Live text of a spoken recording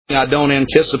I don't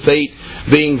anticipate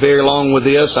being very long with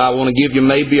this. I want to give you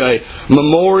maybe a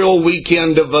Memorial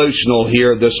Weekend devotional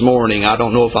here this morning. I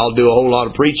don't know if I'll do a whole lot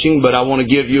of preaching, but I want to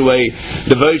give you a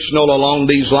devotional along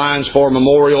these lines for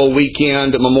Memorial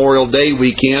Weekend, Memorial Day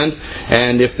weekend.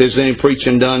 And if there's any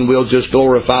preaching done, we'll just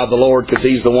glorify the Lord because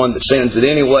He's the one that sends it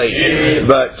anyway. Amen.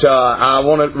 But I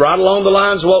want to, right along the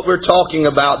lines of what we're talking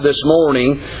about this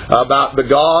morning, about the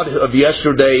God of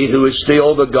yesterday who is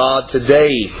still the God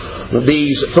today.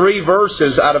 These 3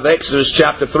 verses out of Exodus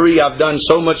chapter 3, I've done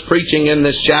so much preaching in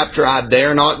this chapter, I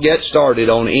dare not get started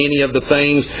on any of the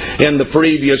things in the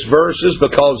previous verses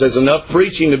because there's enough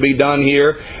preaching to be done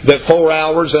here that 4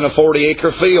 hours in a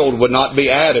 40-acre field would not be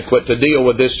adequate to deal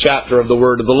with this chapter of the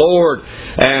Word of the Lord.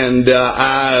 And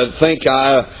I think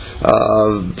I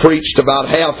preached about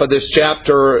half of this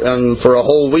chapter for a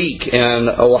whole week in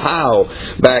Ohio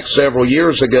back several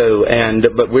years ago,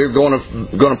 but we're going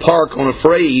to park on a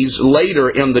phrase later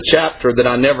in the chapter that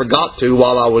I never got to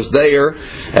while I was there.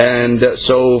 And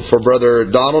so for Brother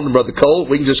Donald and Brother Colt,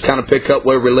 we can just kind of pick up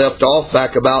where we left off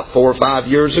back about 4 or 5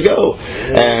 years ago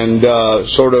and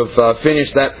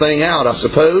finish that thing out, I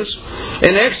suppose.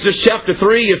 In Exodus chapter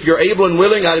 3, if you're able and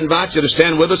willing, I'd invite you to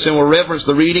stand with us and we'll reverence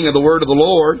the reading of the Word of the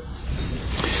Lord.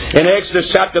 In Exodus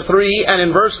chapter 3 and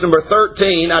in verse number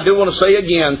 13, I do want to say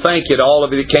again, thank you to all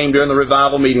of you that came during the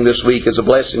revival meeting this week. It's a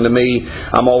blessing to me.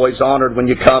 I'm always honored when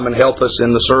you come and help us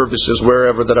in the services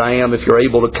wherever that I am. If you're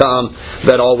able to come,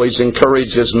 that always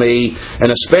encourages me. And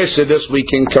especially this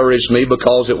week encouraged me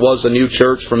because it was a new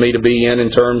church for me to be in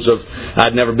terms of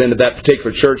I'd never been to that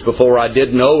particular church before. I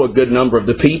did know a good number of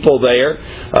the people there.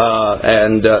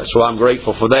 So I'm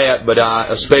grateful for that. But I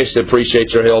especially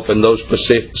appreciate your help in those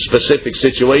specific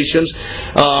situations.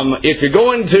 If you're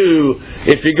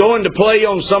going to play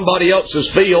on somebody else's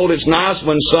field, it's nice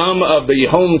when some of the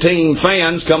home team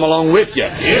fans come along with you.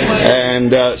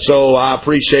 And so I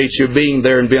appreciate you being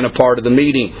there and being a part of the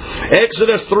meeting.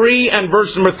 Exodus 3 and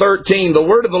verse number 13, the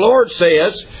Word of the Lord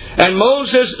says, "And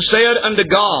Moses said unto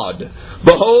God,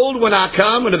 Behold, when I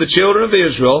come unto the children of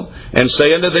Israel, and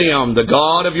say unto them, The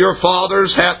God of your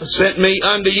fathers hath sent me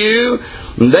unto you,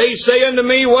 and they say unto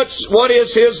me, What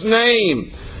is His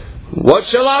name? What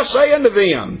shall I say unto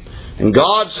them? And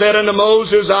God said unto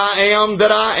Moses, I am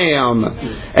that I am.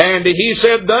 And He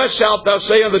said, Thus shalt thou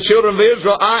say unto the children of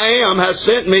Israel, I am hath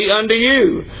sent me unto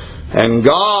you. And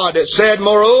God said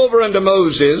moreover unto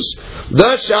Moses,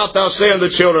 Thus shalt thou say unto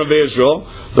the children of Israel,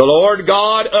 The Lord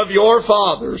God of your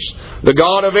fathers, the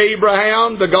God of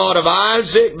Abraham, the God of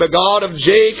Isaac, the God of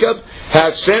Jacob,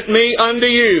 hath sent me unto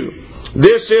you.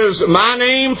 This is my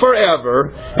name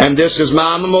forever, and this is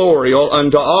my memorial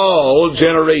unto all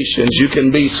generations." You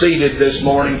can be seated this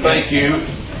morning. Thank you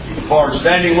for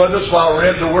standing with us while we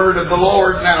read the Word of the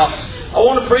Lord. Now, I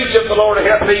want to preach, if the Lord will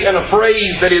help me, in a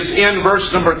phrase that is in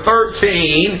verse number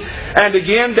 13, and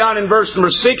again down in verse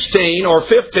number 16 or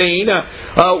 15,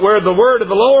 where the Word of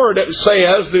the Lord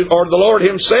says, or the Lord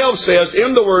Himself says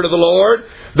in the Word of the Lord,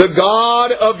 "The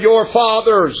God of your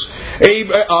fathers."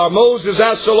 Moses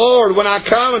asked the Lord, "When I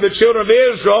come unto the children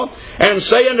of Israel and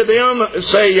say unto them,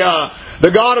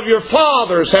 the God of your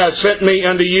fathers hath sent me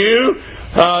unto you,"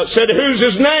 said, "Who's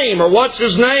His name?" or "What's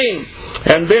His name?"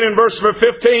 And then in verse number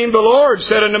 15, the Lord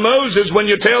said unto Moses, "When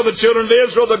you tell the children of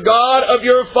Israel, the God of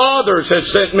your fathers has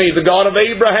sent me, the God of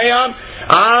Abraham,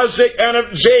 Isaac, and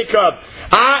of Jacob.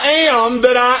 I am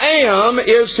that I am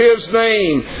is His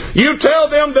name. You tell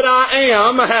them that I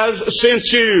am has sent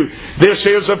you." This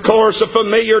is, of course, a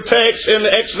familiar text in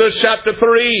Exodus chapter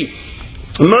 3.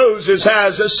 Moses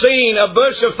has seen a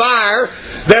bush of fire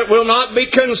that will not be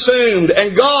consumed.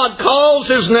 And God calls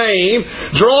His name,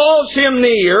 draws him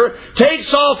near,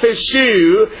 takes off his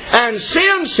shoe, and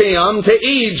sends him to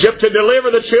Egypt to deliver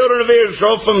the children of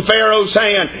Israel from Pharaoh's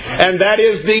hand. And that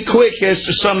is the quickest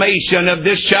summation of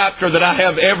this chapter that I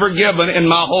have ever given in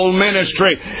my whole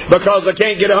ministry. Because I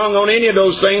can't get hung on any of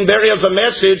those things. There is a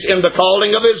message in the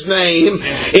calling of His name,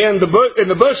 in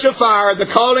the bush of fire, the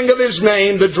calling of His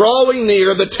name, the drawing near,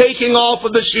 the taking off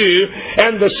of the shoe,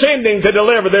 and the sending to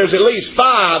deliver. There's at least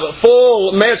 5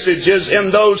 full messages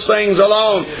in those things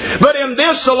alone. But in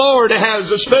this the Lord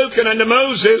has spoken unto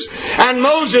Moses, and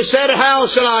Moses said, "How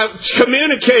shall I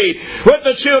communicate with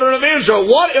the children of Israel?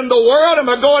 What in the world am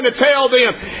I going to tell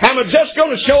them? Am I just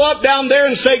going to show up down there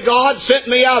and say, God sent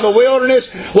me out of the wilderness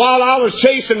while I was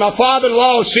chasing my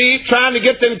father-in-law's sheep, trying to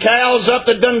get them cows up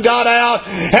that done got out,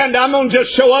 and I'm going to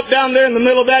just show up down there in the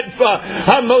middle of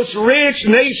that most ridge rich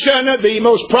nation, the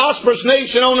most prosperous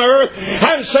nation on earth,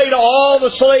 and say to all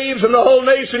the slaves in the whole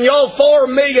nation, y'all 4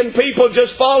 million people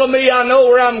just follow me, I know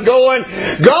where I'm going.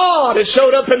 God has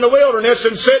showed up in the wilderness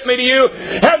and sent me to you.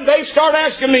 And they start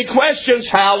asking me questions.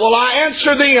 How will I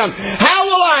answer them? How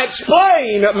will I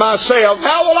explain myself?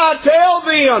 How will I tell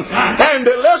them? And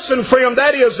listen, friend,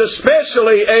 that is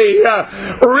especially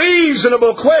a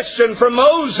reasonable question for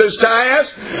Moses to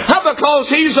ask, because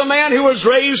he's a man who was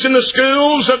raised in the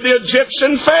schools of the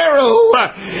Egyptian Pharaoh.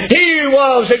 He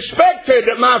was expected,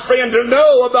 my friend, to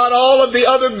know about all of the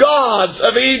other gods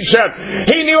of Egypt.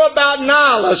 He knew about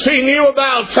Nilus. He knew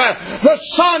about the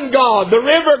sun god, the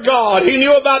river god. He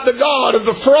knew about the god of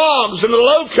the frogs and the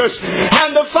locusts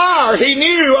and the fire. He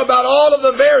knew about all of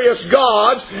the various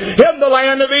gods in the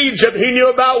land of Egypt. He knew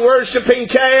about worshiping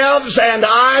calves and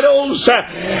idols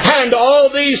and all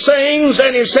these things.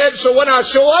 And he said, so when I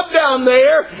show up down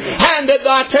there and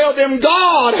I tell them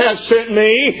God has sent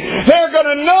me, they're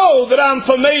going to know that I'm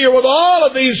familiar with all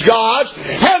of these gods,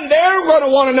 and they're going to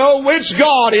want to know which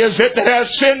God is it that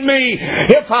has sent me.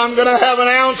 If I'm going to have an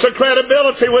ounce of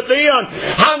credibility with them,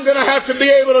 I'm going to have to be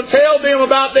able to tell them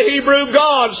about the Hebrew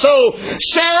God. So,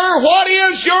 sir, what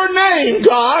is your name,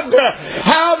 God?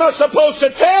 How am I supposed to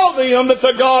tell them that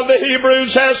the God of the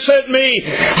Hebrews has sent me?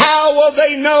 How will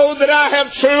they know that I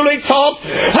have truly talked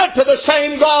to the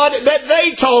same God that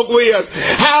they talk with?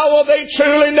 How will they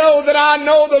truly know that I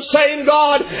know the same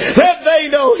God that they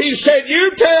know? He said,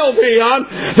 you tell them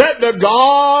that the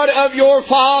God of your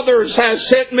fathers has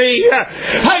sent me.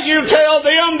 You tell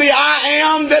them the I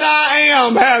am that I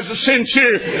am has sent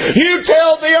you. You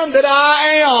tell them that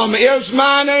I am is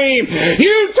my name.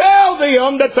 You tell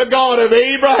them that the God of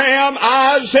Abraham,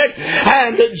 Isaac,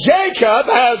 and Jacob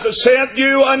has sent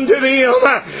you unto them.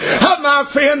 My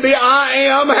friend, the I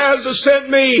am has sent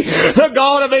me. The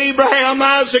God of Abraham,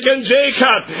 Isaac, and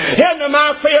Jacob. And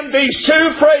my friend, these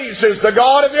two phrases, the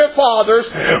God of your fathers,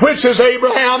 which is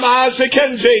Abraham, Isaac,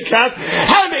 and Jacob,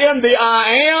 and in the I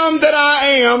am that I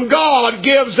am, God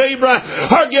gives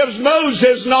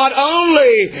Moses not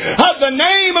only the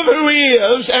name of who he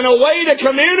is and a way to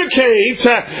communicate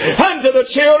unto the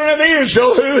children of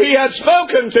Israel who he had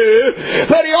spoken to,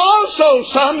 but he also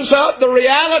sums up the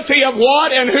reality of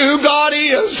what and who God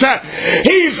is.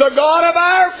 He's the God of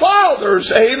our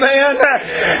fathers, amen,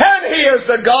 and he is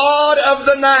the God of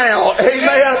the now,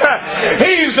 amen.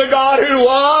 He's the God who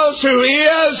was, who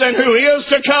is, and who is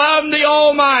to come, the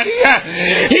Almighty.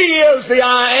 He is the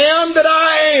I am that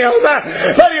I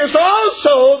am, but he is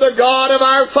also the God of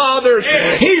our fathers.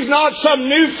 He's not some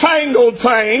newfangled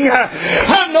thing,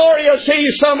 nor is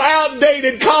he some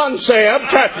outdated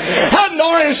concept,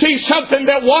 nor is he something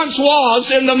that once was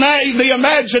in the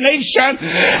imagination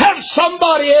of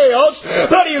somebody else,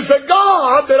 but he's the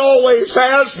God that always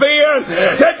has been,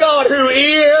 the God who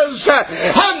is,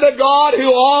 and the God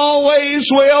who always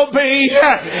will be.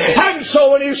 And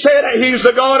so when he said he's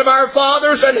the God of our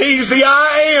fathers and he's the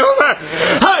I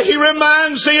am, he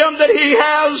reminds them that he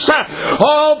has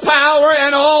all power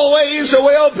and always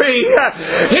will be.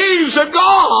 He's the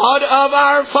God of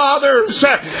our fathers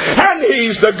and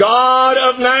he's the God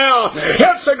of now.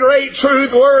 It's a great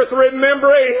truth worth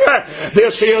remembering.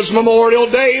 This is Memorial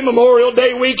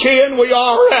Day weekend. We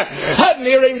are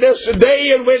nearing this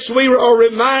day in which we are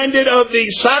reminded of the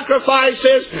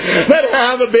sacrifices that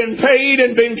have been paid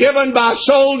and been given by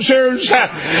soldiers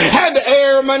and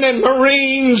airmen and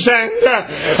Marines and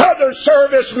other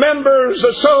service members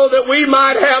so that we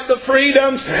might have the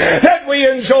freedoms that we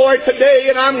enjoy today,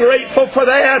 and I'm grateful for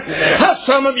that.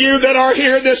 Some of you that are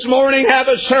here this morning have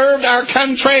served our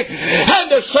country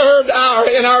and served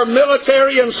in our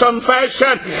military in some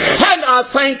fashion, and I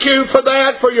thank you for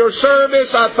that, for your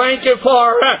service. I thank you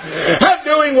for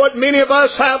doing what many of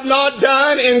us have not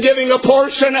done in giving a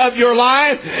portion of your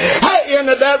life in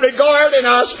that regard, and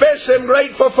I especially am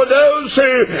grateful for those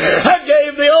who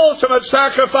gave the ultimate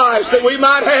sacrifice that we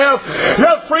might have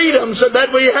the freedoms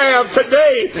that we have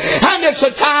today. And it's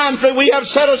a time that we have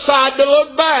set aside to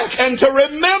look back and to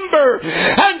remember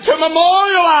and to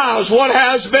memorialize what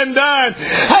has been done,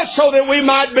 so that we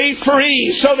might be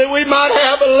free, so that we might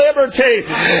have liberty,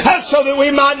 so that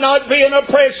we might not be in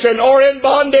oppression or in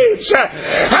bondage.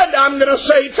 And I'm going to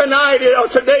say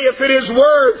today, if it is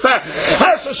worth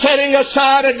us setting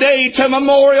aside a day to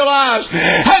memorialize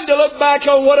and to look back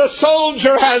on what a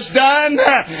soldier has done,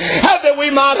 that we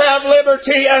might have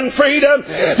liberty and freedom,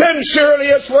 then surely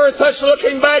it's worth worth us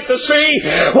looking back to see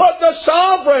what the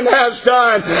Sovereign has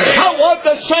done, what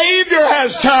the Savior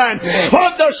has done,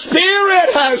 what the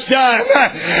Spirit has done,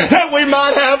 that we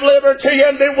might have liberty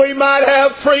and that we might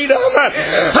have freedom.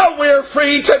 How we're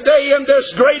free today in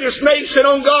this greatest nation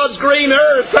on God's green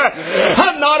earth,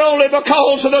 not only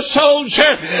because of the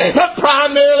soldier, but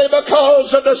primarily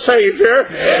because of the Savior.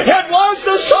 It was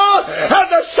the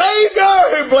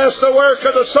Savior who blessed the work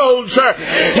of the soldier.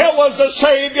 It was the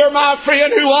Savior, my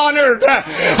friend, who honored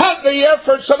the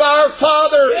efforts of our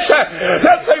fathers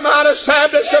that they might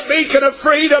establish a beacon of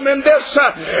freedom in this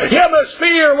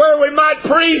hemisphere where we might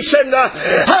preach and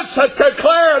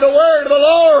declare the word of the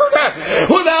Lord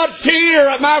without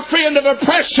fear, my friend, of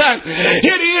oppression.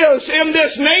 It is in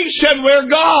this nation where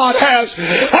God has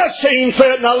seen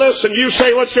fit. Now listen, you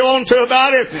say what you want to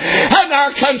about it, and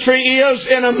our country is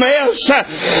in a mess.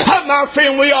 My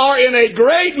friend, we are in a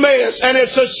great mess, and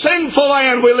it's a sinful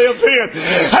land we live in.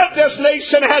 This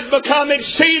nation has become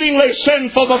exceedingly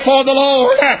sinful before the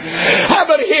Lord.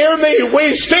 But hear me,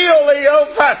 we still live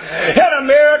in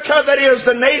America that is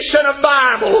the nation of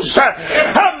Bibles.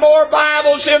 Have more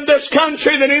Bibles in this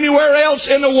country than anywhere else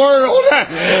in the world.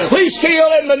 We still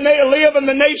live in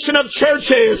the nation of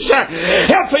churches.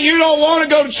 If you don't want to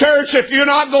go to church, if you're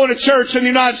not going to church in the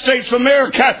United States of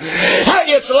America,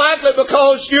 it's likely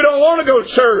because you don't want to go to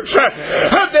church.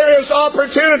 There is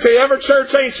opportunity. Every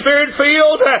church ain't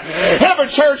Spirit-filled. Every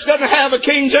church doesn't have a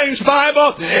King James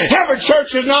Bible. Every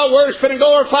church is not worshiping and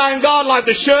glorifying God like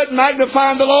they should,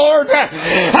 magnifying the Lord.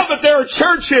 But there are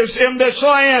churches in this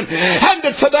land, and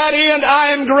to that end I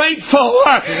am grateful.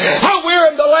 We're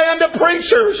in the land of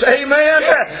preachers. Amen.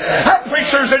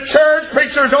 Preachers at church,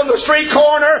 preachers on the street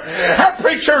corner,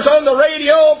 preachers on the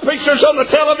radio, preachers on the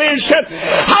television.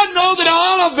 I know that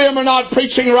all of them are not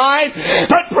preaching right,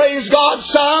 but praise God,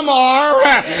 some are.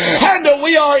 And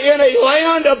we are in a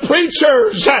land of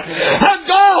preachers.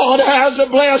 God has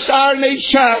blessed our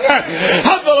nation.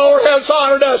 The Lord has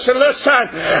honored us. And listen,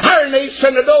 our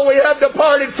nation, though we have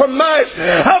departed from much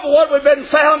of what we've been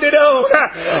founded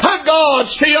on, God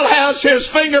still has His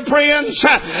fingerprints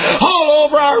all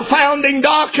over our founding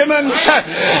documents.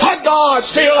 God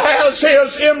still has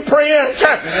His imprint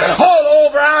all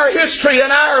over our history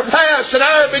and our past and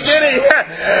our beginning.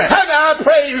 And I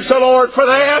praise the Lord for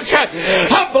that.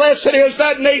 How blessed is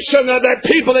that nation, that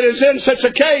people that is in such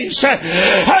a case.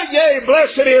 Yea,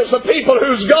 blessed is the people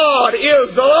whose God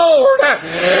is the Lord.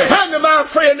 And my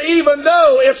friend, even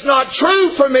though it's not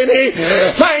true for many,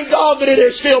 thank God that it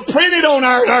is still printed on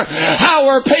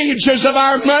our pages of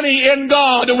our money in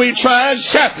God we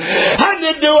trust. And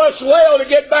it do us well to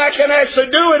get back and actually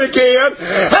do it again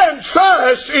and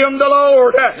trust in the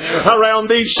Lord. Around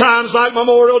these times like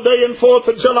Memorial Day and 4th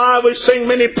of July, we sing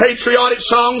many patriotic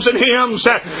songs and hymns.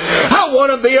 One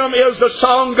of them is the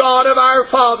song, God of Our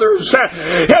Fathers.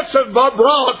 It's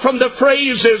brought from the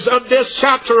phrases of this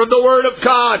chapter of the Word of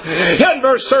God. In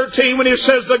verse 13, when He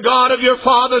says, the God of your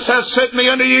fathers has sent me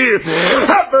unto you.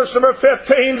 At verse number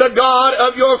 15, the God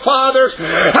of your fathers,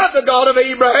 the God of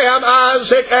Abraham,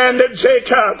 Isaac, and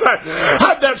Jacob.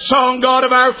 That song, God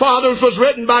of Our Fathers, was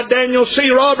written by Daniel C.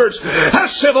 Roberts, a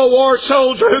Civil War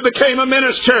soldier who became a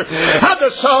minister.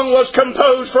 The song was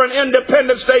composed for an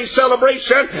Independence Day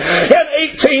celebration in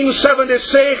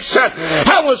 1876.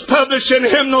 It was published in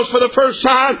hymnals for the first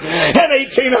time in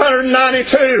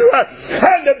 1892.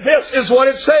 And this is what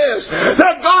it says.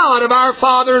 The God of our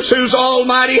fathers, whose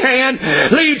almighty hand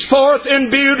leads forth in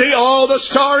beauty all the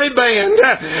starry band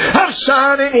of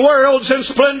shining worlds in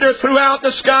splendor throughout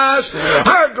the skies.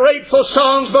 Our grateful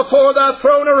songs before thy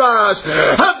throne arise.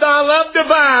 Thy love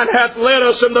divine hath led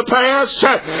us in the past.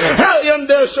 In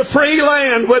this free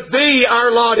land with thee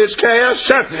our lot is cast.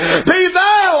 Be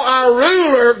thou our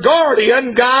ruler,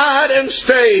 guardian, guide, and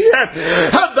stay.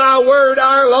 Thy word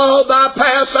our law, thy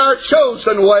path our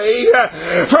chosen way.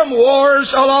 From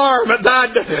war's alarm,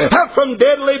 from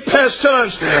deadly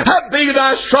pestilence, be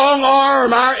thy strong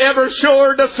arm our ever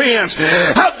sure defense.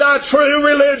 Thy true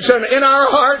religion in our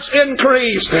hearts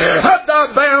increase. Thy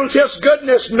bounteous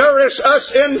goodness nourish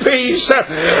us in peace.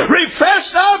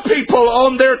 Refresh thy people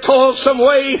on their toilsome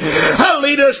way.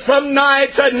 Lead us from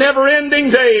night to never-ending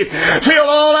day. Fill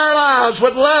all our lives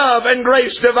with love and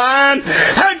grace divine.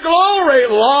 And glory,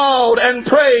 laud, and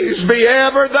praise be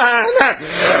ever thine.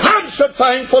 I'm I'm so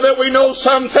thankful that we know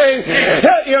something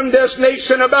in this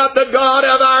nation about the God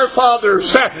of our fathers.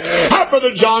 How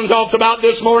Brother John talked about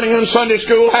this morning in Sunday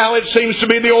school, how it seems to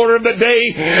be the order of the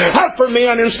day for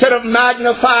men, instead of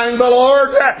magnifying the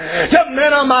Lord, to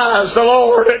minimize the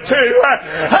Lord,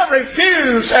 to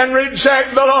refuse and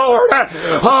reject the Lord.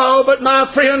 Oh, but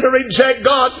my friend, to reject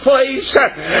God's place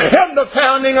in the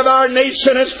founding of our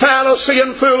nation is fallacy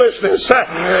and foolishness.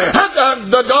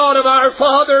 The God of our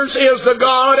fathers is the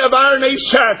God of our nation.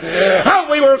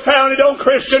 We were founded on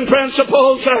Christian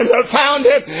principles and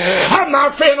founded,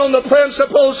 my friend, on the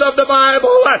principles of the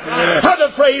Bible.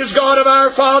 The phrase God of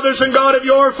our fathers and God of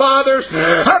your fathers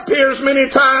appears many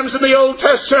times in the Old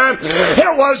Testament.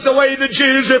 It was the way the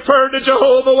Jews referred to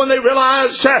Jehovah when they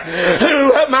realized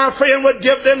who, my friend, would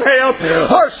give them help,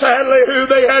 or sadly who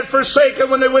they had forsaken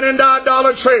when they went into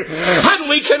idolatry. And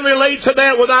we can relate to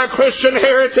that with our Christian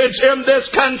heritage in this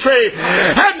country.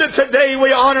 And today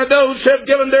we honor those who have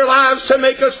given their lives to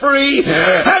make us free.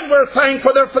 And we're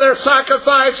thankful for their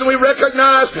sacrifice, and we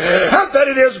recognize that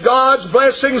it is God's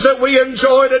blessings that we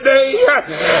enjoy today.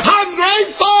 I'm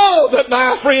grateful that,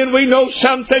 my friend, we know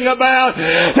something about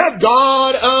the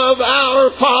God of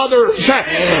our fathers.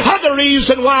 And the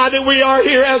reason why that we are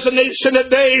here as a nation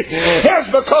today is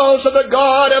because of the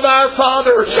God of our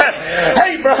fathers.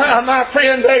 Abraham, my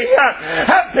friend,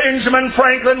 Benjamin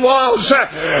Franklin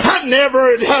had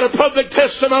never had a public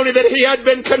testimony that he had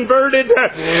been converted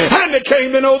and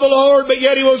came to know the Lord, but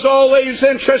yet he was always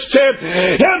interested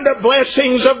in the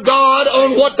blessings of God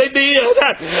on what they did.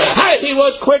 He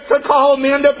was quick to call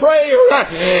men to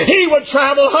prayer. He would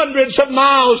travel hundreds of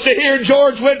miles to hear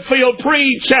George Whitefield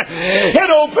preach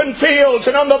in open fields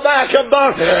and on the back of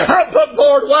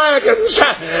board wagons.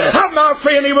 My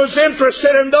friend, he was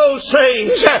interested in those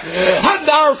things. And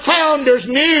our founders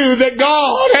knew that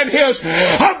God and His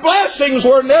blessings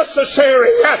were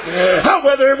necessary.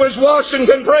 Whether it was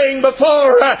Washington praying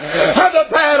before the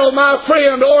battle, my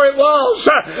friend, or it was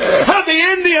the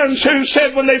Indians who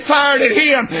said when they fired at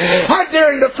him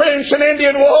during the French and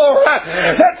Indian War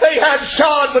that they had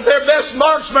shot with their best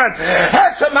marksman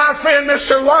to my friend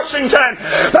Mr. Washington,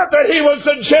 that he was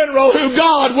the general who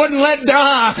God wouldn't let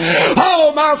die.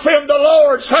 Oh, my friend, the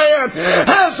Lord's hand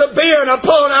has been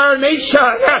upon our nation.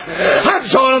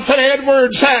 Jonathan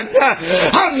Edwards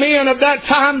and men of that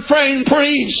time frame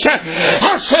preached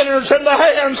sinners in the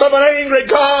hands of an angry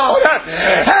God,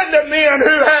 and the men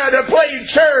who had played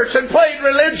church and played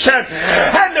religion,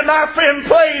 and my friend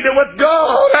played with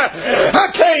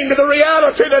God, came to the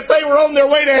reality that they were on their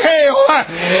way to hell,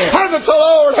 and that the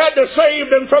Lord had to save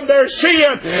them from their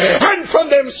sin and from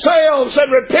themselves,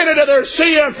 and repented of their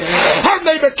sin, and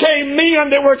they became men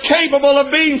that were capable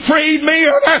of being freed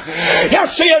men. You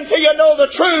see, until you know the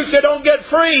truth, you don't get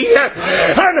free.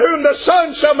 And whom the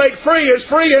Son shall make free is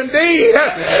free indeed.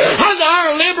 And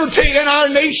our liberty in our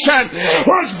nation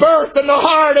was birthed in the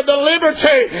heart of the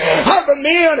liberty of the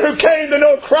men who came to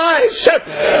know Christ.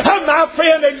 And my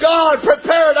friend, and God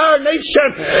prepared our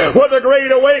nation with a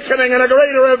great awakening and a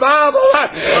greater revival.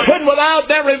 And without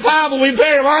that revival, we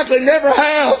very likely never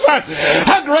have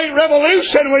a great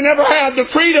revolution. We never have the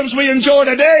freedoms we enjoy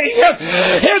today.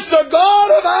 It's the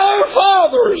God of our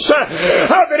fathers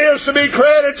that is to be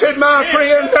credited, my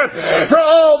friend, for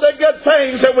all the good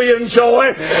things that we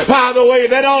enjoy. By the way,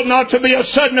 that ought not to be a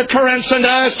sudden occurrence unto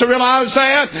us to realize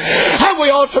that. And we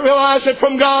ought to realize it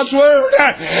from God's Word.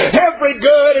 Every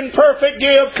good and perfect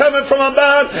gift coming from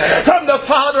above, from the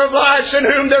Father of lights, in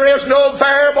whom there is no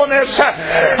variableness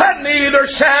and neither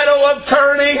shadow of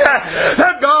turning.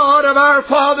 The God of our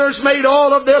fathers made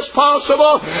all of this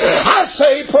possible. I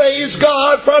say, praise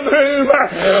God, from whom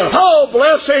all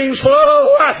blessings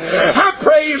flow. I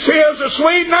praise His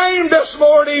sweet name this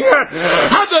morning.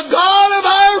 The God of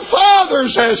our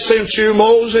fathers has sent you,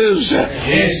 Moses.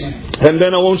 Yes. And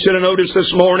then I want you to notice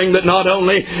this morning that not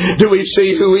only do we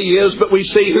see who He is, but we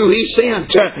see who He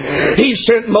sent. He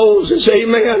sent Moses.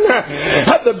 Amen.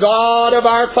 The God of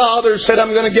our fathers said,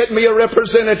 I'm going to get me a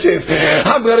representative.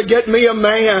 I'm going to get me a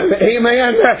man.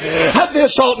 Amen.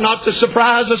 This ought not to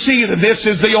surprise us either. This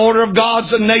is the order of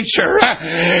God's nature.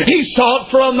 He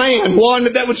sought for a man,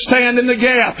 one that would stand in the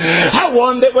gap,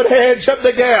 one that would hedge up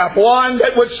the gap, one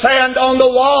that would stand on the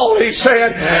wall. He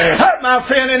said, my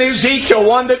friend, in Ezekiel,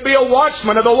 one that be a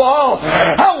watchman of the wall,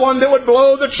 one that would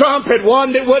blow the trumpet,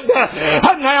 one that would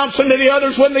announce unto the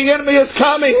others when the enemy is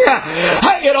coming.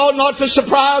 It ought not to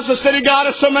surprise us that He got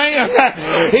us a man.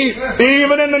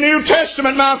 Even in the New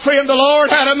Testament, my friend, the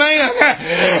Lord had a man.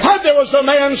 There was a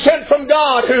man sent from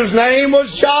God whose name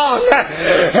was John.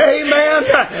 Amen.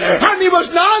 And he was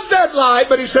not that light,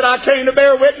 but he said, I came to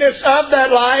bear witness of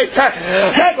that light.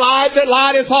 That light that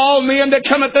lighteth all men that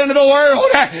cometh into the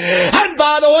world. And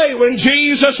by the way, when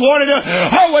Jesus wanted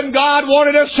when God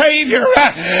wanted a Savior,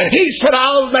 He said,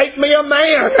 I'll make me a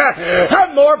man.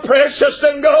 I'm more precious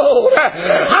than gold.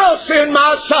 I'll send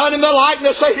my Son in the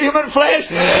likeness of human flesh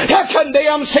to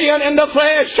condemn sin in the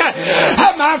flesh.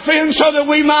 My friends, so that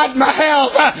we might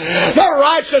have the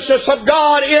righteousness of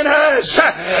God in us.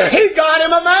 He got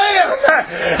him a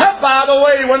man. By the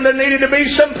way, when there needed to be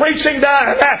some preaching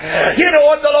done, you know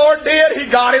what the Lord did? He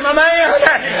got him a man.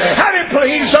 And it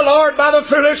pleased the Lord by the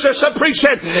foolishness of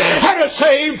preaching and it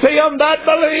saved them that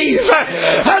believe.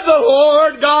 And the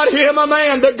Lord got him a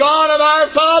man, the God of our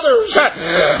fathers.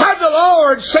 And the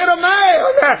Lord sent a man.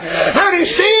 And He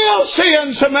still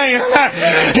sends a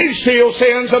man. He still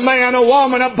sends a man, a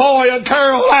woman, a boy, a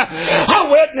girl, a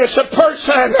witness, a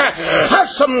person.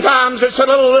 Sometimes it's a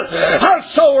little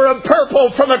sower of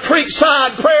purple from a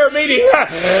creekside prayer meeting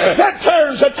that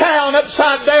turns a town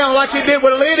upside down like He did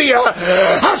with Lydia.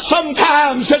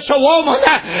 Sometimes it's a woman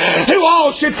who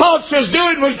all she thought she was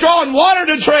doing was drawing water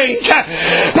to drink,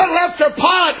 but left her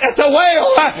pot at the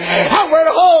well. I went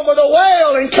home with a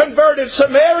well and converted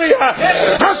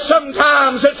Samaria.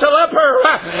 Sometimes it's a leper,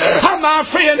 my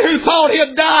friend, who thought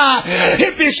he'd die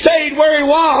if he stayed where he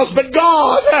was, but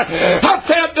God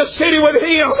fed the city with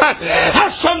him.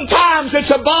 Sometimes it's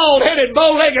a bald-headed,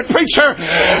 bow-legged preacher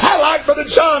like Brother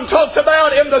John talked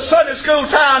about in the Sunday school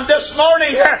time this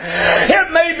morning.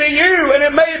 It may be you and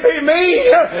it may be me,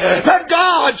 but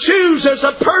God chooses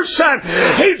a person.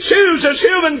 He chooses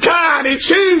humankind. He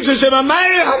chooses him a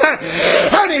man,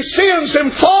 and He sends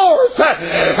him forth.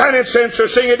 And it's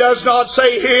interesting, it does not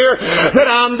say here that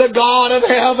I'm the God of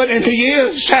heaven, and He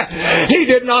is. He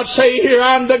did not say here,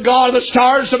 I'm the God of the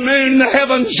stars, the moon, the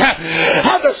heavens,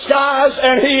 and the skies,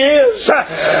 and He is.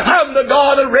 I'm the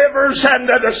God of the rivers and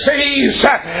the seas.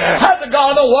 I'm the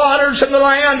God of the waters and the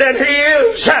land, and He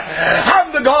is.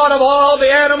 I'm the God of all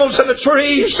the animals and the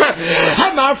trees.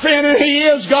 And my friend, and He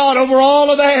is God over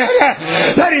all of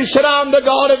that. Then He said, I'm the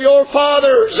God of your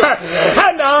fathers,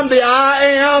 and I'm the I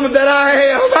am that I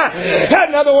am.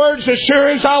 In other words, as sure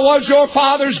as I was your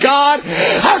father's God,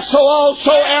 so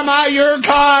also am I your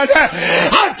God.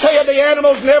 I tell you, the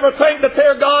animals never think that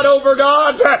they're God over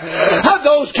God.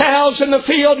 Those cows in the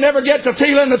field never get to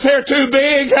feeling that they're too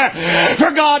big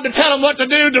for God to tell them what to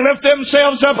do to lift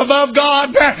themselves up above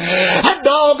God. A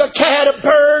dog, a cat, a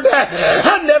bird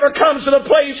never comes to the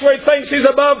place where he thinks he's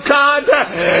above God.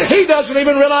 He doesn't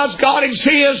even realize God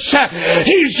exists.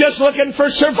 He's just looking for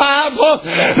survival.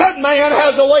 But man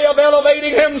has a way of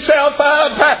elevating himself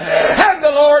up. And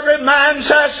the Lord reminds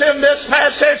us in this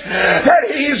passage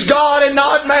that He's God and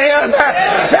not man.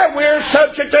 That we're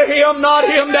subject to Him, not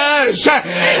Him to us.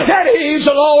 That He's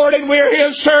the Lord and we're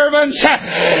His servants.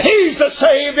 He's the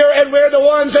Savior and we're the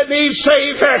ones that need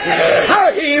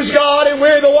saving. He's God and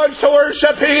we're the ones to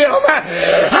worship Him.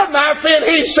 My friend,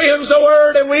 He sends the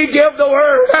Word and we give the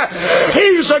Word.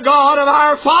 He's the God of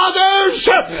our fathers.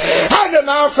 And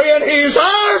my friend, He's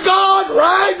our God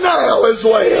right now as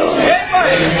well.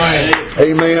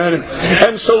 Amen.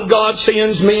 And so God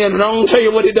sends men, and I'm going to tell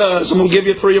you what He does. I'm going to give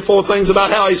you 3 or 4 things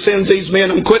about how He sends these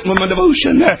men. I'm quitting with my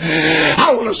devotion.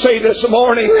 I want to say this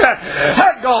morning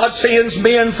that God sends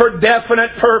men for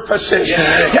definite purposes.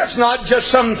 It's not just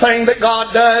something that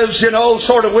God does,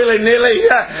 sort of willy-nilly.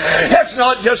 It's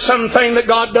not just something that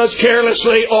God does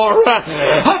carelessly or,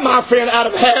 my friend, out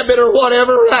of habit or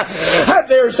whatever.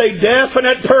 There's a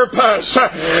definite purpose.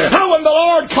 When the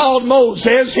Lord called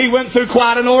Moses, He went through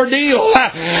quite an ordeal.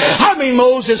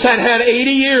 Moses had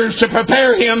 80 years to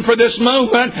prepare him for this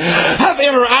moment of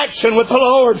interaction with the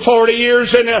Lord. 40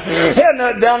 years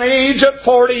down in Egypt,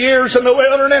 40 years in the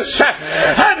wilderness.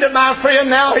 And my friend,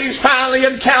 now he's finally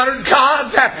encountered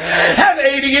God. And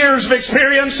 80 years of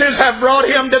experiences have brought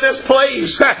him to this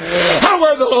place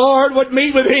where the Lord would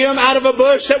meet with him out of a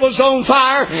bush that was on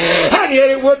fire, and yet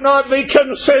it would not be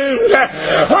consumed.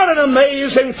 What an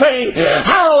amazing thing.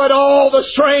 How at all the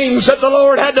strings that the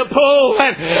Lord had to pull,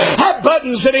 and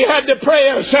buttons that He had to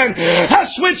press, and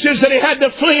switches that He had to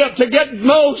flip to get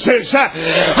Moses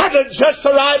to just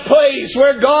the right place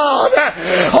where God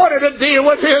wanted to deal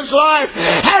with his life.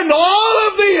 And all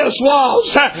of the this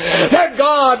was that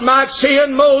God might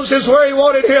send Moses where He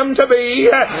wanted him to be.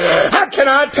 How can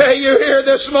I tell you here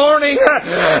this morning?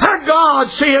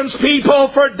 God sends people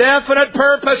for definite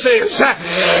purposes.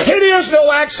 It is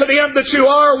no accident that you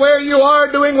are where you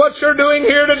are doing what you're doing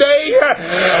here today.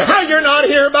 You're not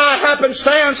here by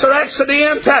happenstance or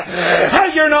accident.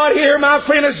 You're not here, my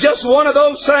friend, as just one of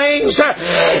those things.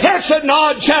 It's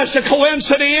not just a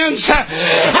coincidence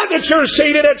that you're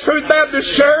seated at Truth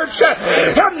Baptist Church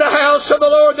in the house of the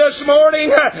Lord this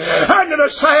morning under the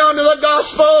sound of the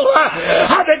gospel.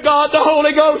 That God, the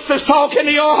Holy Ghost, is talking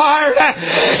to your heart.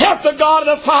 If the God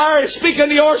of the fire is speaking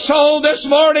to your soul this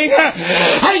morning,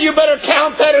 you better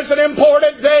count that as an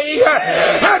important day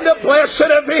and a blessed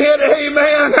event.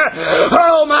 Amen.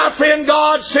 Oh, my friend,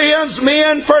 God sends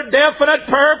men for definite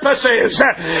purposes.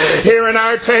 Here in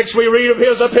our text we read of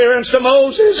His appearance to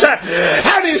Moses.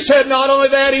 And He said not only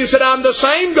that, He said, I'm the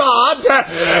same God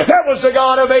that was the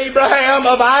God of Abraham,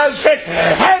 of Isaac,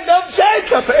 and of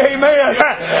Jacob. Amen.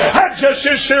 Just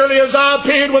as surely as I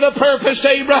appeared with a purpose to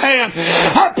Abraham,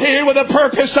 I appeared with a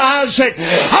purpose to Isaac,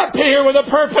 I appeared with a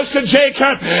purpose to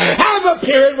Jacob, I've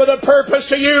appeared with a purpose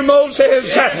to you,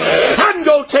 Moses. I'm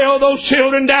going to tell those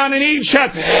children down in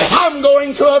Egypt, I'm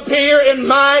going to appear in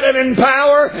might and in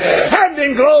power and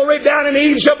in glory down in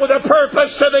Egypt with a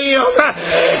purpose to them.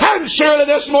 And surely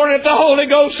this morning, if the Holy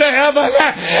Ghost of heaven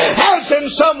has in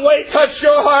some way touched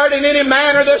your heart in any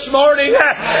manner this morning,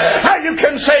 you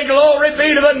can say, glory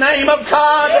be to the name of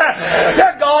God.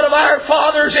 The God of our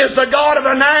fathers is the God of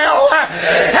the now,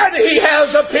 and He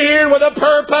has appeared with a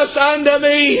purpose unto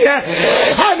me,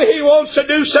 and He wants to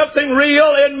do something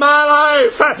real in my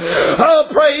life. Oh,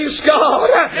 praise God.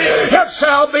 It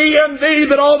shall be in thee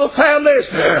that all the families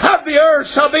of the earth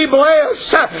shall be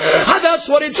blessed. And that's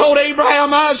what He told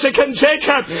Abraham, Isaac, and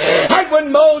Jacob. And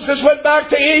when Moses went back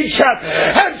to Egypt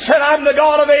and said, I'm the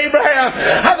God of Abraham,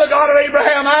 and the God of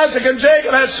Abraham, Isaac, and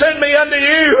Jacob has sent me unto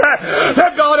you,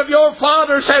 the God of your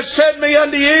fathers has sent me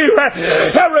unto you.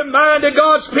 He reminded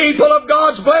God's people of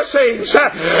God's blessings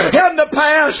in the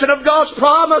past and of God's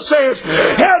promises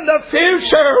in the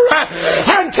future.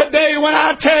 And today, when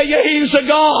I tell you He's the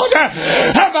God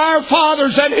of our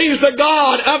fathers and He's the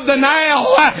God of the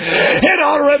now, it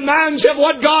ought to remind you of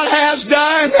what God has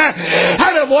done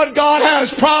and of what God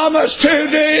has promised to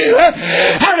do.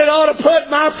 And it ought to put,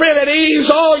 my friend, at ease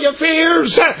all your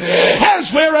fears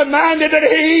as we're reminded that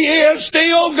He is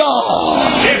still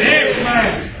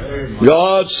God.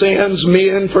 God sends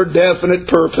men for definite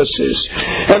purposes.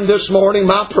 And this morning,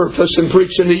 my purpose in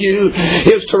preaching to you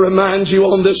is to remind you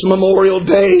on this Memorial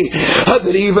Day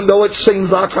that even though it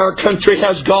seems like our country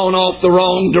has gone off the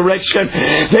wrong direction,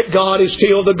 that God is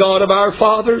still the God of our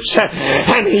fathers,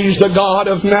 and He's the God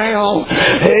of now.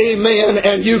 Amen.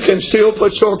 And you can still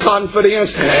put your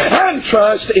confidence and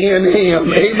trust in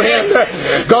Him.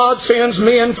 Amen. God sends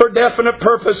men for definite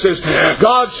purposes.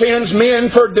 God sends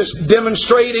men for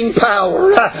demonstrating power.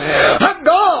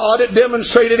 God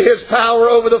demonstrated His power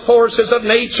over the forces of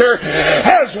nature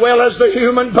as well as the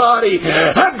human body.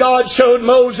 God showed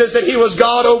Moses that He was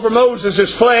God over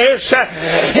Moses' flesh.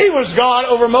 He was God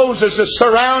over Moses'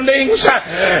 surroundings.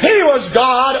 He was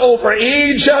God over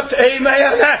Egypt.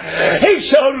 Amen. He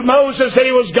showed Moses that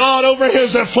He was God over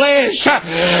his flesh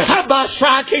by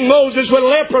striking Moses with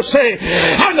leprosy.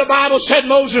 And the Bible said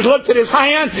Moses looked at his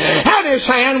hand, and his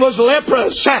hand was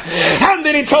leprous. And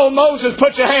then He told Moses,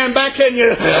 put your hand back in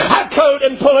your coat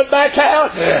and pull it back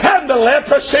out. And the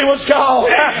leprosy was gone.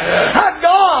 And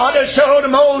God showed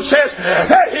Moses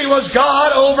that He was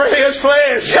God over his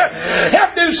flesh.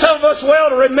 It do some of us well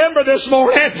to remember this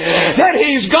morning that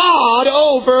He's God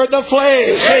over the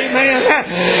flesh.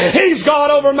 Amen. He's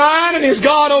God over mine, and He's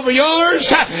God over yours,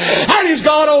 and He's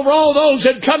God over all those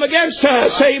that come against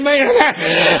us.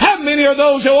 Amen. How many are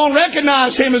those that won't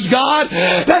recognize Him as God?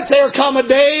 That there come a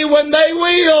day when they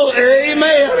will.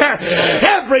 Amen.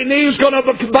 Every knee's going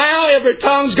to bow, every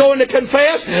tongue's going to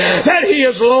confess that He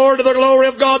is Lord to the glory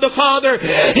of God the Father.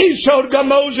 He showed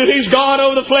Moses He's God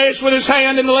over the flesh with His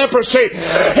hand in the leprosy.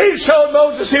 He showed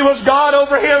Moses He was God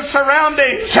over his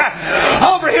surroundings,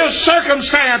 over his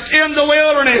circumstance in the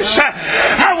wilderness.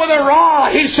 And with a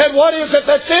rod, He said, what is it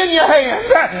that's in your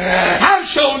hand? I've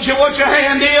showed you what your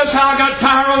hand is, how I got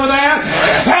power over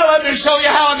that. Now let me show you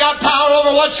how I got power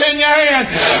over what's in your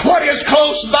hand. What is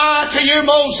close by to you,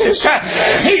 Moses?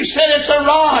 He said it's a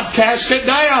rod. Cast it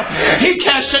down. He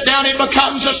cast it down. It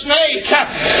becomes a snake.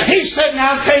 He said,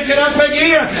 now take it up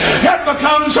again. It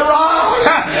becomes a rod.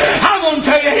 I'm going to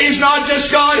tell you, He's not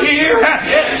just God here.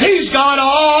 He's God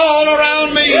all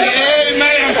around me.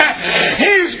 Amen.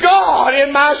 He's God in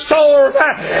in my storm.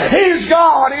 He's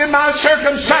God in my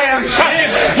circumstance.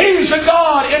 He's the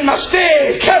God in my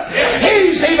stick.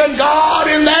 He's even God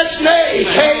in that snake.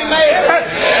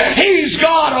 Amen. He's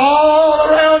God all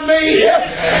around me.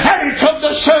 And He took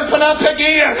the serpent up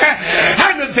again.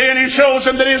 And then He shows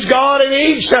him that He's God in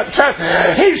Egypt.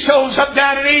 He shows up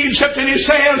down in Egypt and He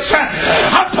says,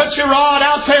 I put your rod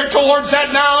out there towards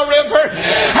that Nile River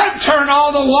and turn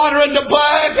all the water into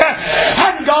blood.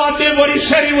 And God did what He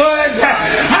said He would.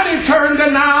 And He turned the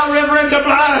Nile River into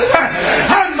blood.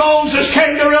 And Moses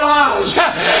came to realize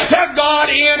that God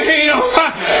in him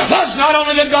was not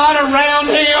only the God around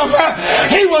him,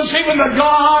 He was even the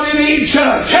God in Egypt.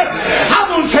 I'm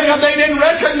going to tell you, they didn't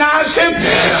recognize Him.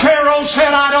 Pharaoh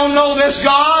said, I don't know this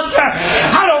God.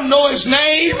 I don't know His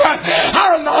name.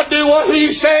 I'll not do what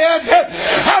He said.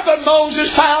 But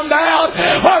Moses found out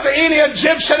whether any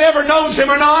Egyptian ever knows Him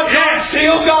or not, God's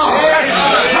still God.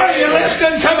 Are you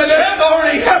listening to me this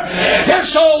morning?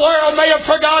 This whole world may have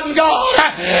forgotten God.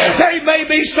 They may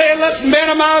be saying, let's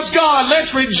minimize God.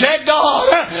 Let's reject God.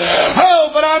 Oh,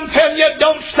 but I'm telling you,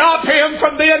 don't stop Him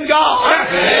from being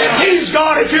God. He's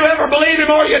God if you ever believe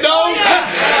Him or you don't.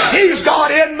 He's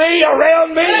God in me,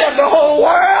 around me, and the whole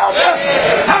world.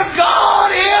 And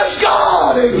God is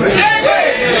God.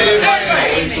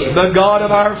 The God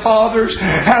of our fathers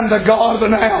and the God of the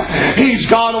now. He's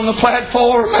God on the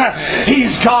platform.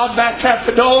 He's God back at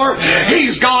the door.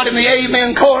 He's God in the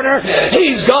amen corner.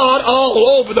 He's God all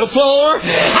over the floor.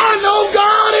 I know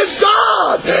God is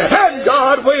God. And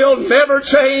God will never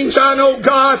change. I know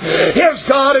God is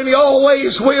God and He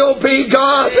always will be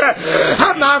God.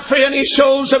 And my friend, He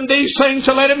shows them these things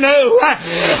to let him know.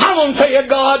 I want to tell you,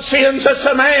 God sends us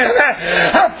a man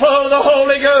full of the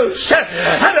Holy Ghost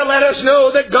and to let us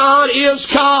know that God is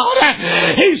God.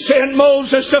 He sent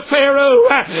Moses to Pharaoh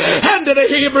and to the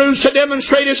Hebrews to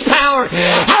demonstrate His power.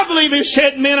 I believe He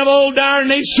sent men of old our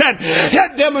nation to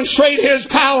demonstrate His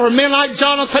power. Men like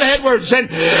Jonathan Edwards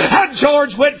and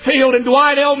George Whitfield and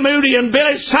Dwight L. Moody and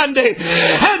Billy Sunday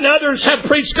and others have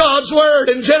preached God's Word,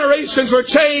 and generations were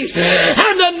changed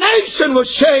and the nation was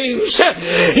changed.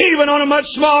 Even on a much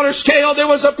smaller scale, there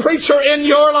was a preacher in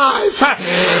your life.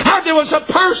 And there was a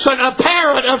person, a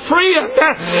parent, a friend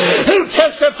who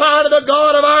testified to the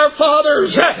God of our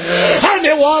fathers. And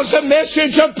it was a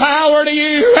message of power to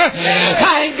you.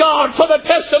 Thank God for the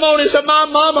testimonies of my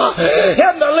mama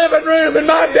in the living room and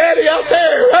my daddy out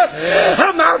there.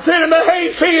 And my friend in the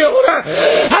hayfield.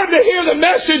 And to hear the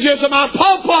messages of my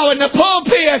pawpaw in the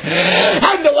pulpit.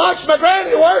 And to watch my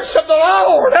granny worship the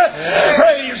Lord.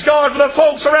 Praise God for the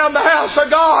folks around the house of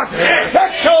God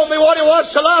that showed me what it was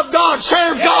to love God,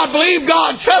 serve God, believe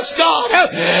God, trust God.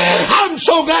 I'm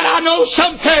so glad I know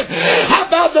something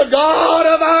about the God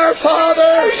of our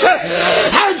fathers.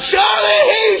 And surely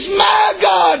He's my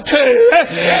God too.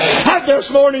 And this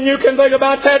morning you can think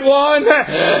about that one.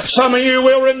 Some of you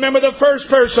will remember the first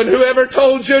person who ever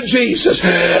told you Jesus.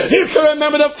 You can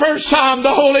remember the first time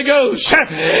the Holy Ghost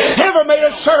ever made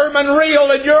a sermon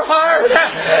real in your heart.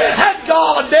 And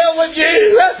God dealt with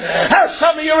you.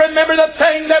 Some of you remember the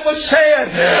thing that was said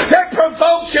that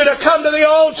provoked you to come to the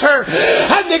altar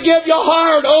and to give your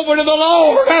heart over to the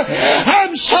Lord.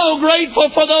 I'm so grateful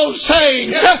for those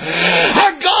things.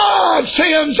 And God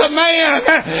sends a man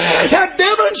to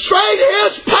demonstrate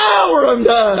His power unto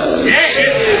us.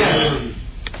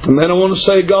 And then I want to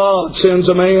say God sends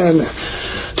a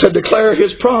man to declare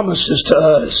His promises to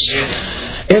us.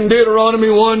 In Deuteronomy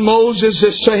 1, Moses,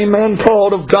 this same man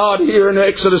called of God here in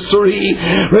Exodus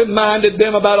 3, reminded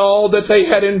them about all that they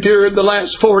had endured the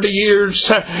last 40 years.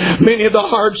 Many of the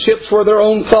hardships were their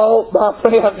own fault, my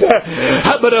friend,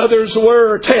 but others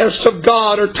were tests of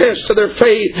God or tests of their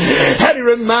faith. And He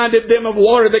reminded them of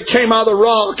water that came out of the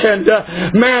rock and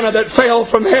manna that fell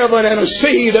from heaven and a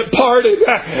sea that parted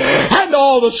and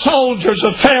all the soldiers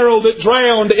of Pharaoh that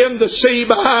drowned in the sea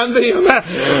behind them.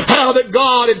 How that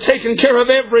God had taken care of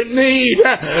every need.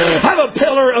 Have a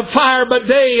pillar of fire by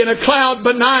day and a cloud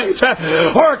by night,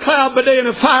 or a cloud by day and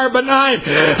a fire by night,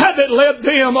 that led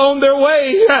them on their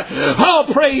way. All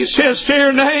praise His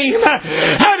dear name.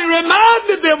 And He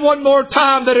reminded them one more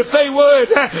time that if they would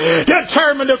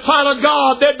determine to follow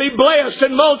God, they'd be blessed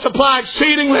and multiply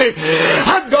exceedingly.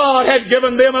 And God had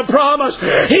given them a promise.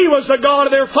 He was the God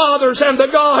of their fathers and the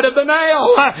God of the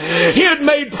now. He had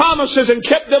made promises and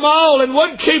kept them all and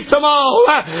would keep them all.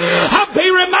 Be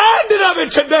reminded of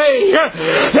it today.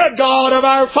 The God of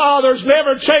our fathers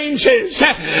never changes.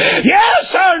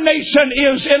 Yes, our nation nation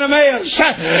is in a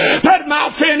mess. But my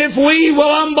friend, if we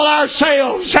will humble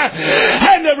ourselves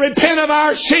and repent of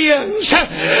our sins,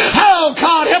 oh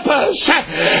God, help us,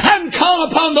 and call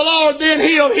upon the Lord, then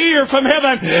He'll hear from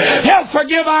heaven. He'll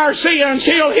forgive our sins.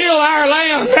 He'll heal our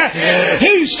land.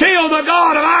 He's still the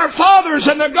God of our fathers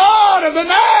and the God of the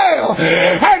now.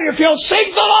 And if you'll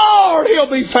seek the Lord, He'll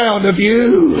be found of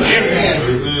you.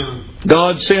 Amen.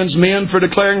 God sends men for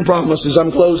declaring promises.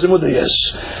 I'm closing with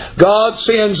this. God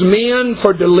sends men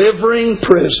for delivering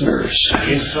prisoners.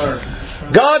 Yes, sir.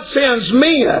 God sends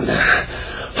men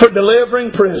for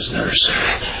delivering prisoners.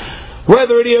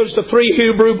 Whether it is the 3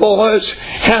 Hebrew boys,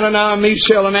 Hananiah,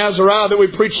 Mishael, and Azariah that we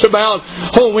preached about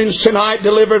on Wednesday night,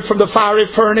 delivered from the fiery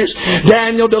furnace,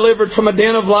 Daniel delivered from a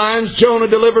den of lions, Jonah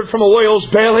delivered from a whale's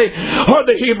belly, or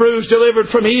the Hebrews delivered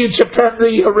from Egypt at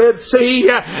the Red Sea,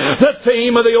 the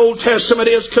theme of the Old Testament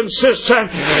is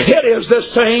consistent. It is the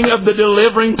saying of the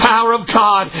delivering power of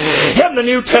God. In the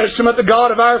New Testament, the God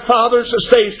of our fathers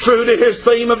stays true to His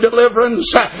theme of deliverance.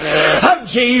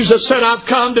 Jesus said, I've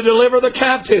come to deliver the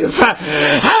captive.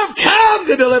 I've come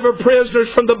to deliver prisoners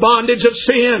from the bondage of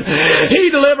sin. He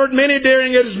delivered many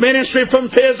during His ministry from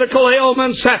physical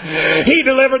ailments. He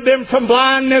delivered them from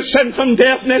blindness and from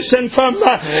deafness and from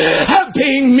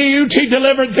being mute. He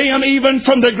delivered them even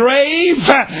from the grave.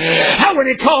 When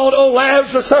He called old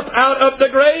Lazarus up out of the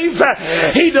grave,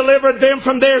 He delivered them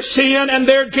from their sin and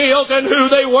their guilt and who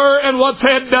they were and what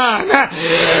they had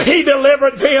done. He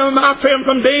delivered them, my friend,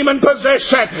 from demon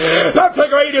possession. That's the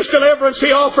greatest deliverance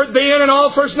He offered then and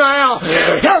offers now.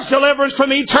 His deliverance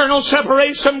from eternal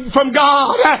separation from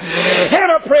God in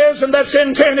a prison that's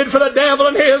intended for the devil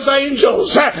and his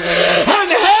angels. And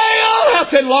hell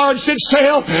hath enlarged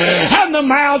itself, and the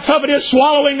mouth of it is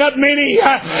swallowing up many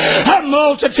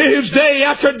multitudes day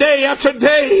after day after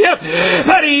day.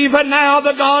 But even now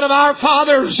the God of our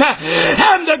fathers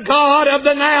and the God of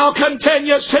the now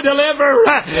continues to deliver.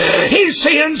 He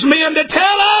sends men to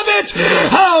tell of it.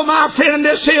 Oh, my friend,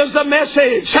 this is the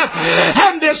message.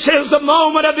 And this is the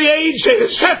moment of the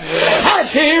ages.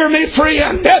 Hear me,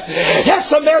 friend. It's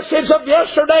the message of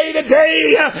yesterday,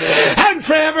 today, and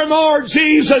forevermore.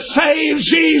 Jesus saves,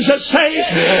 Jesus saves,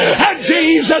 and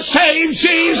Jesus saves,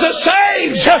 Jesus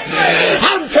saves.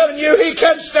 I'm telling you, He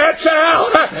can snatch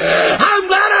out. I'm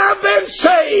glad I've been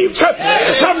saved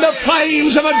from the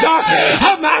flames of a dark,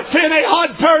 of my friend, a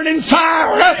hot burning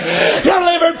fire,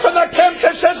 delivered from the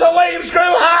tempest as the waves grew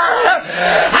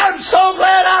high. I'm so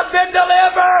glad I've been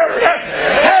delivered.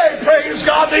 Hey, praise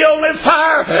God, the only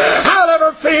fire I'll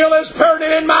ever feel is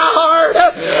burning in my heart.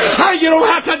 You don't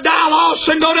have to die lost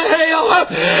and go to hell.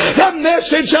 The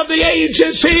message of the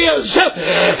ages is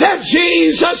that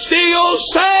Jesus still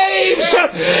saves.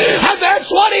 And that's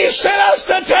what He sent us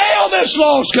to tell this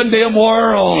lost, condemned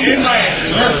world.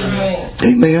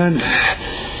 Amen.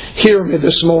 Hear me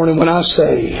this morning when I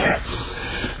say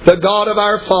the God of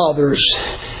our fathers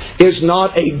is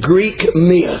not a Greek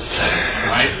myth.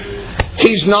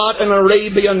 He's not an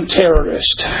Arabian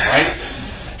terrorist.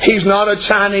 He's not a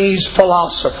Chinese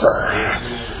philosopher.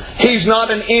 He's not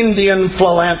an Indian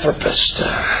philanthropist.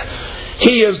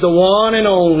 He is the one and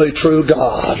only true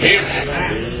God.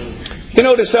 You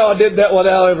notice how I did that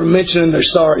without ever mentioning their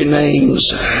sorry names.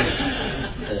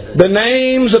 The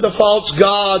names of the false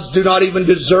gods do not even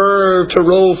deserve to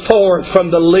roll forth from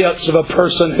the lips of a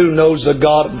person who knows the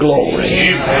God of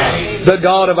glory. The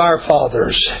God of our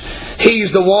fathers.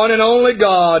 He's the one and only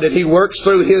God, and He works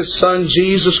through His Son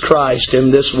Jesus Christ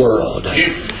in this world.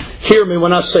 Hear me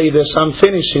when I say this. I'm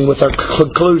finishing with our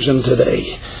conclusion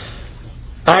today.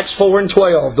 Acts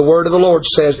 4:12, the word of the Lord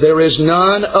says, there is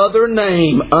none other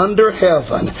name under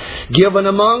heaven given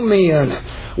among men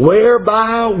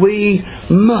whereby we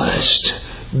must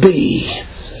be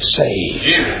saved.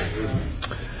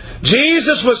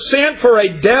 Jesus was sent for a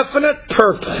definite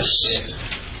purpose.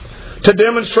 To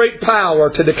demonstrate power,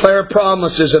 to declare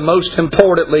promises, and most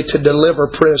importantly, to deliver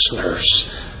prisoners.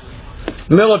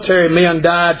 Military men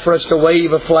died for us to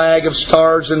wave a flag of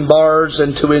stars and bars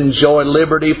and to enjoy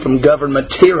liberty from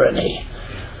government tyranny.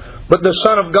 But the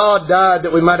Son of God died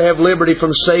that we might have liberty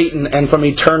from Satan and from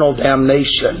eternal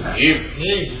damnation.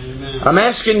 I'm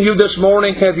asking you this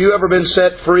morning, have you ever been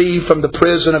set free from the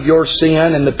prison of your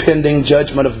sin and the pending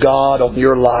judgment of God on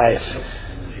your life?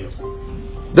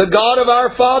 The God of our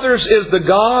fathers is the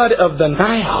God of the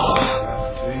now.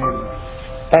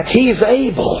 And He is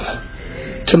able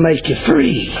to make you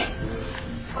free.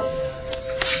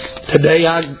 Today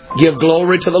I give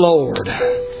glory to the Lord.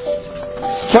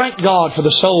 Thank God for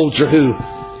the soldier who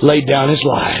laid down his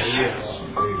life.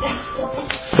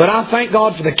 But I thank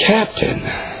God for the captain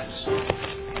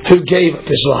who gave up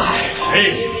his life.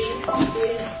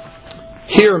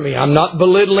 Hear me. I'm not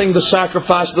belittling the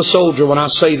sacrifice of the soldier when I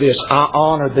say this. I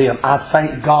honor them. I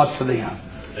thank God for them.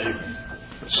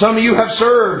 Some of you have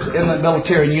served in the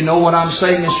military and you know what I'm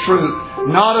saying is true.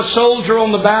 Not a soldier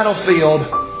on the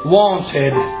battlefield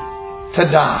wanted to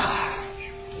die.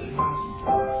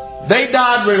 They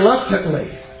died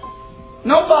reluctantly.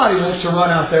 Nobody wants to run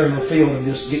out there in the field and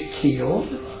just get killed.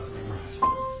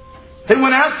 They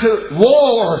went out to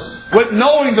war with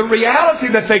knowing the reality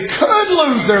that they could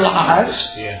lose their lives.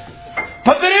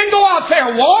 But they didn't go out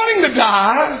there wanting to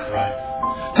die.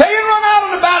 They didn't run out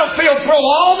on the battlefield, throw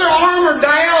all their armor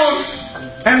down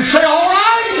and say, all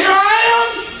right, here I am.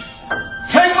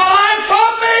 Take my life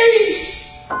from me.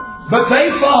 But they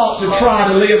fought to try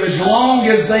to live as long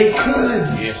as they could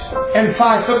and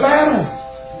fight the battle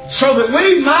so that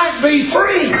we might be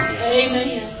free.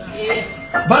 Amen.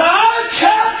 But our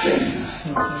captain,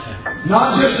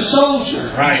 not just a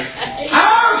soldier,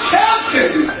 our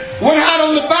captain went out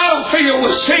on the battlefield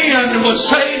with sin and was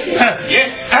Satan.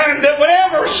 And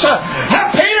whenever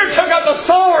Peter took up a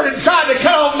sword and tried to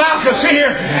cut off Malchus'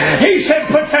 ear, he said,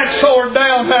 put that sword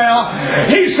down now.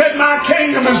 He said, my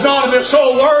kingdom is not of this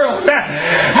old world.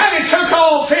 And he took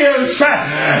off his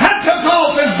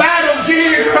battle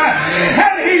gear.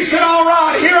 And he said, all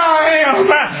right, here I am.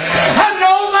 And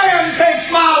no man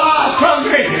takes my life from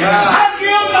me. I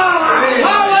give my life.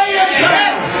 I lay it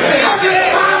down. I give the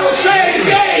Bible saying,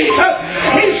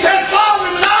 he said, Father,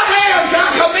 in thy hands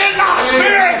I commend my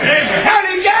spirit. And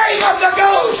he gave up the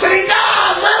ghost and he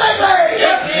died willingly.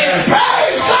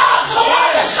 Praise God for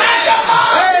what a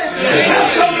sacrifice. And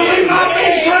so we might be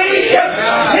free.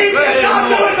 He did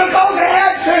not do it because he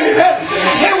had to.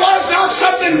 It was not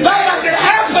something bad that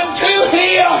happened to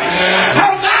him.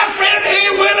 And my friend, he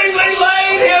willingly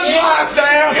laid his life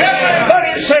down. But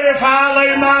he said, if I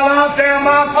lay my life down,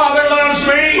 my Father loves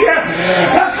me.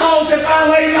 Because if I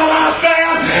lay my life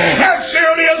down, as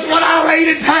surely as when I laid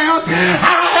it down,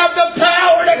 I have the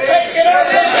power to take it up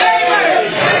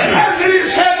again. And he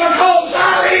said, because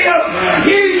I live,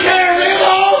 ye can live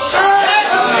also.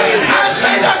 I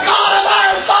say the God of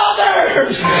our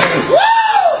fathers. Woo!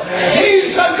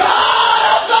 He's the God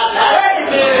of the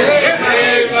nation.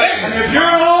 And if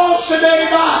you're lost today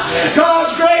by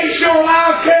God's grace, your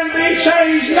life can be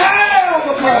changed now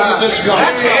because of this God.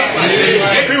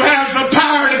 Who has the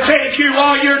power to take you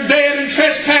while you're dead in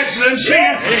trespasses and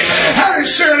sin. How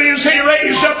surely as He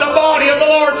raised up the body of the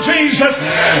Lord Jesus,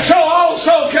 so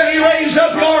also can He raise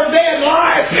up your dead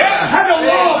life and to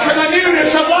walk in the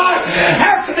newness of life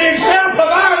after the example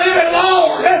of our living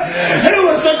Lord, who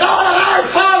is the God of our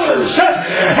fathers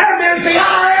and is the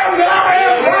I am that I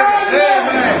am.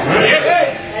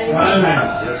 Amen.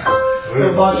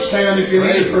 Everybody stand if you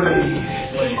need to pray.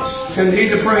 If you need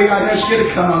to pray, I ask you to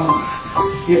come.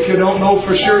 If you don't know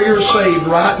for sure you're saved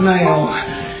right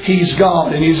now, He's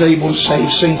God and He's able to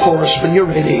save. Sing for us when you're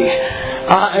ready.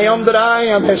 I am that I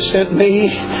am has sent me,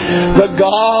 the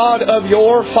God of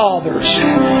your fathers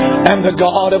and the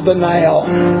God of the now.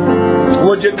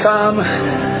 Would you come?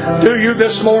 Do you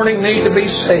this morning need to be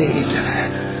saved?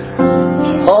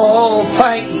 Oh,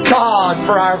 thank God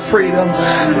for our freedom.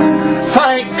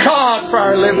 Thank God for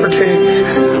our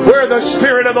liberty. Where the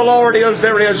Spirit of the Lord is,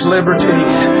 there is liberty.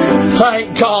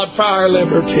 Thank God for our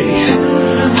liberty.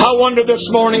 I wonder this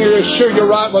morning, are you sure you're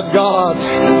right with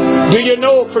God? Do you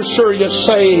know for sure you're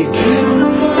saved?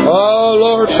 Oh,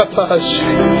 Lord, help us.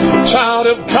 Child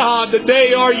of God,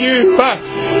 today are you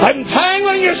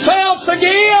untangling yourselves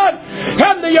again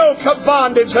and the yoke of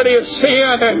bondage that is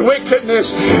sin and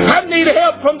wickedness. I need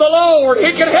help from the Lord.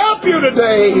 He can help you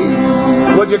today.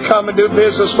 Would you come and do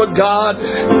business with God?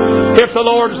 If the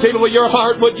Lord's dealing with your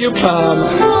heart, would you come?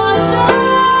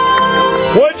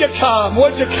 Would you come?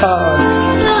 Would you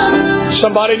come?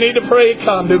 Somebody need to pray.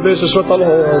 Come do business with the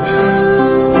Lord.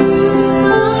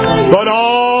 But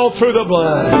all through the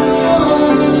blood.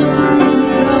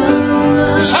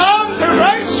 Some through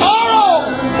great sorrow.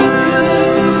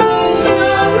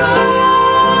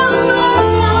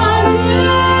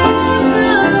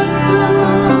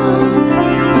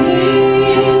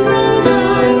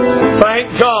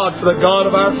 Thank God for the God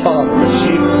of our fathers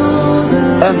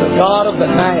and the God of the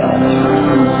now.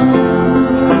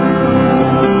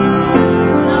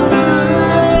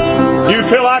 You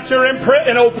feel like you're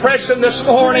in oppression this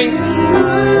morning?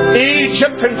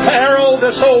 Egypt and Pharaoh,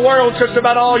 this whole world's just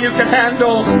about all you can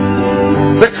handle.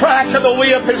 The crack of the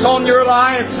whip is on your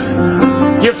life.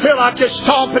 You feel like you're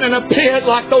stomping in a pit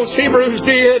like those Hebrews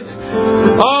did.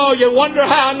 Oh, you wonder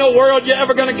how in the world you're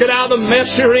ever going to get out of the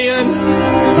mess you're in.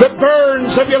 The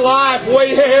burdens of your life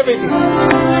weigh heavy.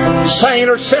 Saint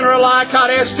or sinner alike,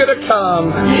 I'd ask you to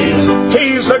come.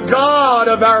 He's the God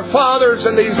of our fathers,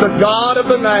 and He's the God of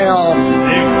the now.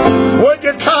 Would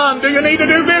you come? Do you need to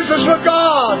do business with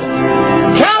God?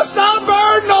 Cast thy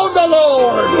burden on the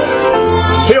Lord.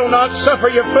 He'll not suffer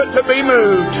your foot to be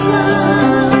moved.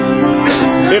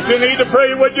 If you need to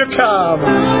pray, would you come?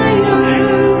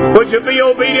 Would you be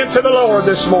obedient to the Lord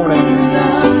this morning?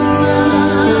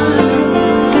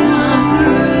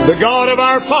 The God of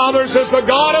our fathers is the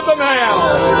God of the now.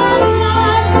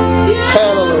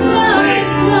 Hallelujah.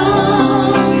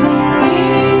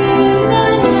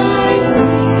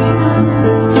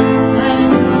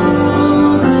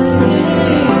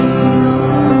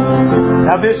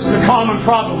 Now this is a common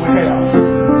problem we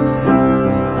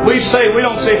have. We say we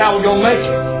don't see how we're going to make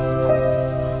it.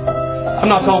 I'm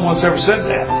not the only one that's ever said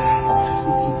that.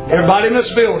 Everybody in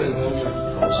this building,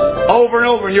 over and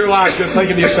over in your life, you're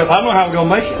thinking to yourself, I don't know how we're going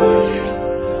to make it.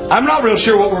 I'm not real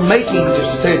sure what we're making,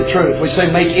 just to tell you the truth. We say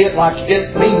make it like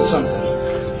it means something.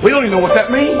 We don't even know what that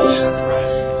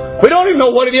means. We don't even know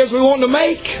what it is we want to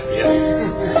make.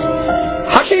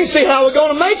 I can't see how we're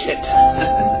going to make it.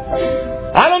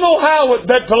 I don't know how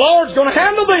that the Lord's going to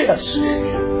handle this.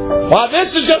 Why,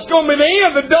 this is just going to be the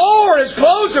end. The door is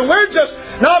closed and we're just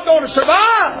not going to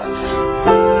survive.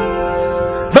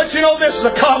 But you know, this is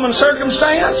a common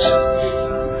circumstance.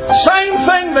 Same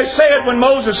thing they said when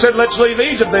Moses said, let's leave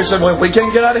Egypt. They said, well, we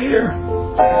can't get out of here.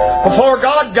 Before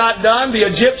God got done, the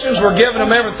Egyptians were giving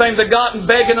them everything they got and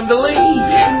begging them to leave.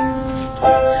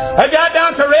 They got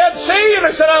down to the Red Sea and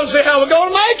they said, I don't see how we're going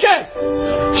to make it.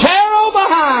 Pharaoh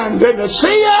behind and the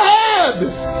sea ahead.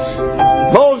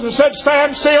 Moses said,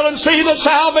 stand still and see the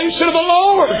salvation of the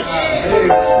Lord.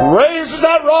 Raises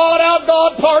that rod out,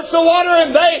 God parts the water,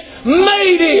 and they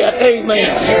made it.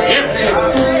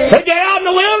 Amen. They get out in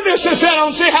the wilderness and said, I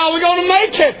don't see how we're going to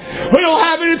make it. We don't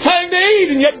have anything to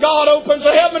eat, and yet God opens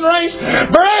the heaven and rains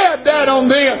bread down on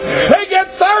them. They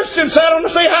get thirsty and said, I don't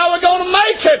see how we're going to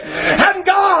make it. And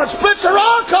God splits the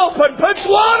rock open, puts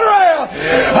water out.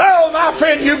 Oh, my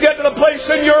friend, you get to the place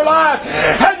in your life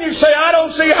and you say, I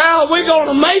don't see how we're going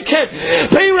to make it.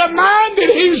 Be reminded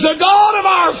He's the God of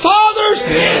our fathers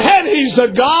and He's the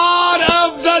God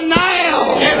of the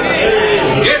now.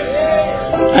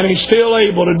 And He's still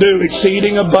able to do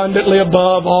exceeding abundantly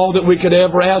above all that we could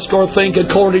ever ask or think,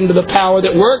 according to the power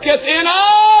that worketh in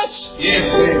us. Yes.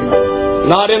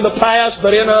 Not in the past,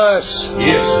 but in us.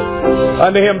 Yes.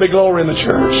 Unto Him be glory in the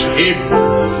church.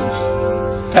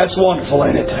 That's wonderful,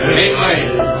 ain't it?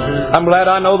 Amen. I'm glad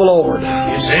I know the Lord.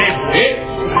 Yes.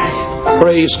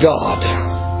 Praise God.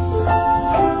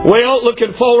 Well,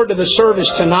 looking forward to the service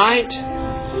tonight.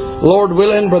 Lord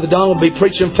willing, Brother Donald will be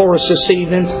preaching for us this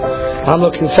evening. I'm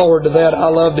looking forward to that. I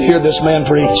love to hear this man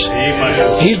preach.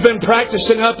 Amen. He's been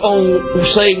practicing up on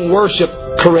saying worship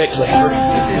correctly.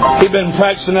 He's been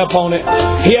practicing up on it.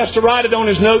 He has to write it on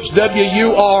his notes,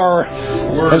 W-U-R,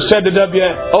 instead of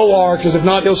W-O-R, because if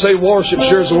not, he'll say worship,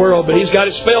 sure as the world. But he's got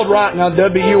it spelled right now,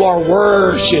 W-U-R,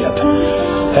 worship.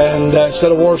 And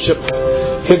instead of worship,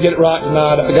 he'll get it right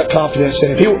tonight. I got confidence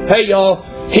in him. Hey, y'all,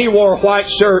 he wore a white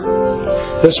shirt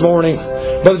this morning.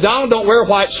 Brother Donald don't wear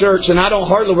white shirts, and I don't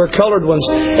hardly wear colored ones.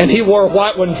 And he wore a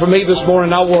white one for me this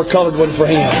morning, and I wore a colored one for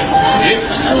him.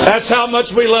 That's how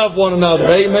much we love one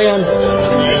another. Amen.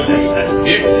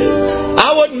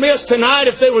 I wouldn't miss tonight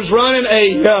if they was running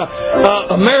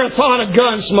a marathon of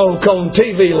Gunsmoke on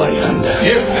TV land.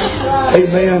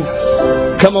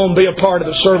 Amen. Come on, be a part of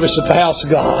the service at the house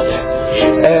of God.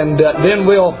 And then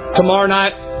we'll, tomorrow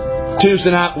night,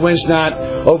 Tuesday night, Wednesday night,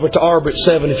 over to Arbor at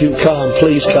 7. If you come,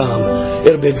 please come.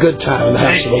 It'll be a good time in the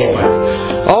house of the Lord.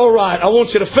 All right, I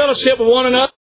want you to fellowship with one another.